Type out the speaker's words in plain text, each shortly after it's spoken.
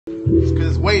It's because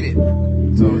it's weighted,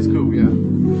 so it's cool. Yeah.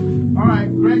 All right,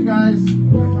 great guys.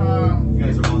 You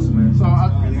guys are awesome, man. So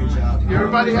really good job.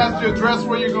 everybody has to address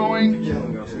where you're going.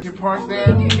 You park there.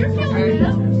 Okay.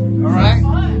 All right.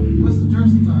 What's the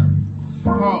jersey tire?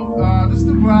 Oh, this is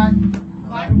the black.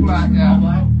 Black.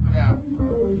 Yeah. Yeah.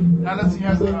 Now let's see.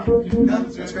 Has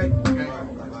That's great. Okay.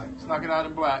 Let's knock it out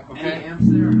in black. Okay. Any amps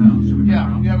there or no? Should we Yeah.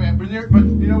 Man. But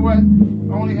you know what?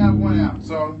 I only have one amp,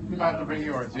 so you might have to bring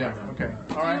yours. Yeah. Okay. All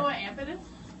Do you know right. what amp it is?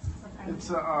 Okay. It's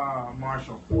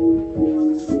Marshall. If you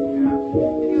want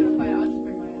to fight, I'll just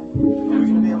bring my amp. Are we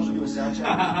gonna be able to do a sound check? I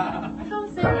feel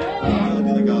the same I'll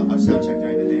way. do like a sound check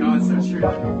during the day. Oh, it's so true.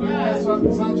 Yeah.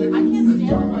 Sound check. I can't stand it.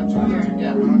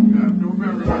 Yeah.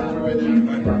 November.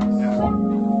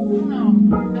 No.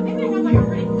 I think they have like a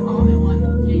pretty common one,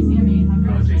 JCM 800.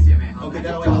 Oh, JCM 800. Okay,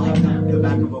 that way I'll have the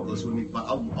backup vocalist with me, but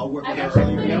I'll work with her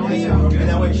earlier. And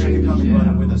that way she can come and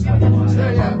run with us. Yeah. I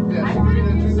heard it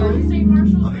was all the same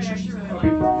Marshall, I'll but make sure I she's actually really like it.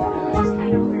 It's just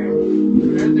kind of weird.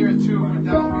 They're there too, but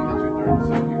downbeat at 2/3,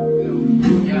 so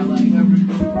you Yeah, like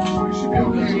should be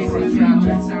okay for a sound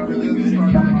check. sound really good if you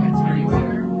have like a tiny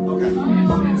waiter. Okay.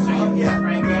 Yeah,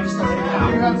 right. We understand.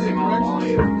 You have the correction.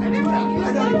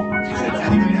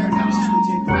 I got it.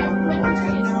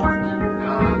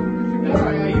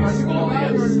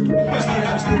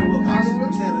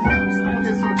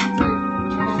 This is gonna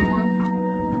take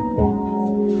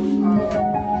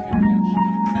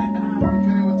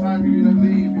Depending what time you're gonna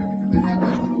leave, because they have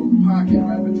that little pocket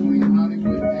right between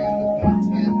Hollywood and the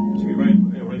 110.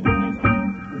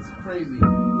 It's crazy.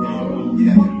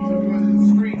 Yeah. So if you went to the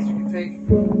streets, you can take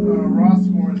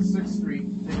Rossmore and 6th Street,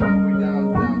 take all the way down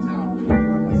downtown.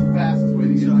 That's the fastest way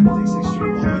to get So I there. can take 6th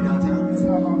Street all the way downtown.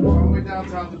 All the way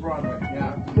downtown to Broadway.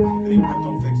 Yeah. And then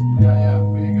don't fix it. Yeah.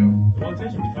 There you go. The 110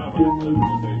 should be fine, but it's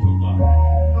just 32 o'clock.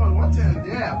 No, the 110,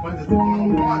 yeah, but it's the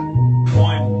 101.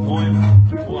 Going,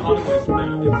 well, Hollywood is there.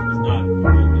 It's not Going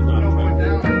affected. down. That's not like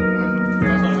that.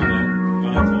 No,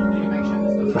 that's all. Can you make sure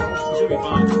this doesn't It should be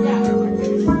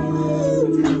fine.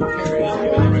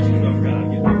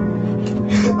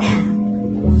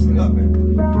 Listen up, man.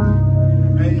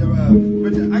 Hey,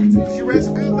 but I can tell you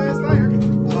rested good last night.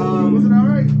 Was it all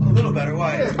right? A little better.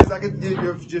 Why? Yeah, because I could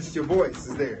hear just your voice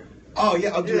is there. Oh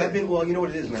yeah, dude. Yeah. I've been. Well, you know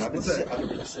what it is, man. I've been What's sick. that? I've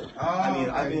been sick. Oh, I mean,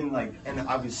 I've okay. been like, and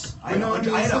I had When are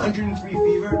you 103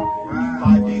 fever Wow.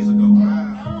 5 days ago.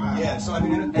 Wow. Yeah, so I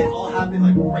mean, it all happened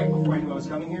like right before I knew I was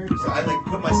coming here. So I like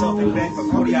put myself in bed for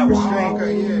 40 hours straight.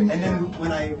 Okay, yeah. And then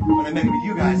when I met with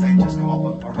you guys, I had just come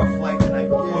off a rough flight the night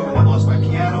before when I lost my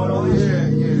piano and all this. Yeah,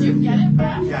 Did yeah. you get it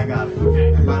back? Yeah, I got it.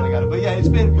 Okay. I finally got it. But yeah, it's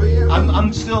been. But yeah,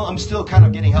 I'm still kind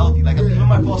of getting healthy. Like even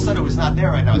my falsetto is not there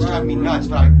right now. It's driving me nuts.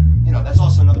 But that's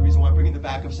also another reason why I'm bringing the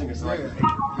backup singer. So I can take it.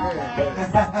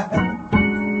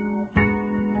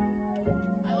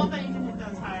 I love that you can hit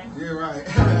those highs. Yeah, right.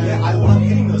 Yeah, I love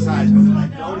hitting those highs, but when I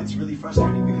don't, it's really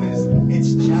frustrating because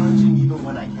it's challenging even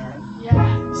when I can.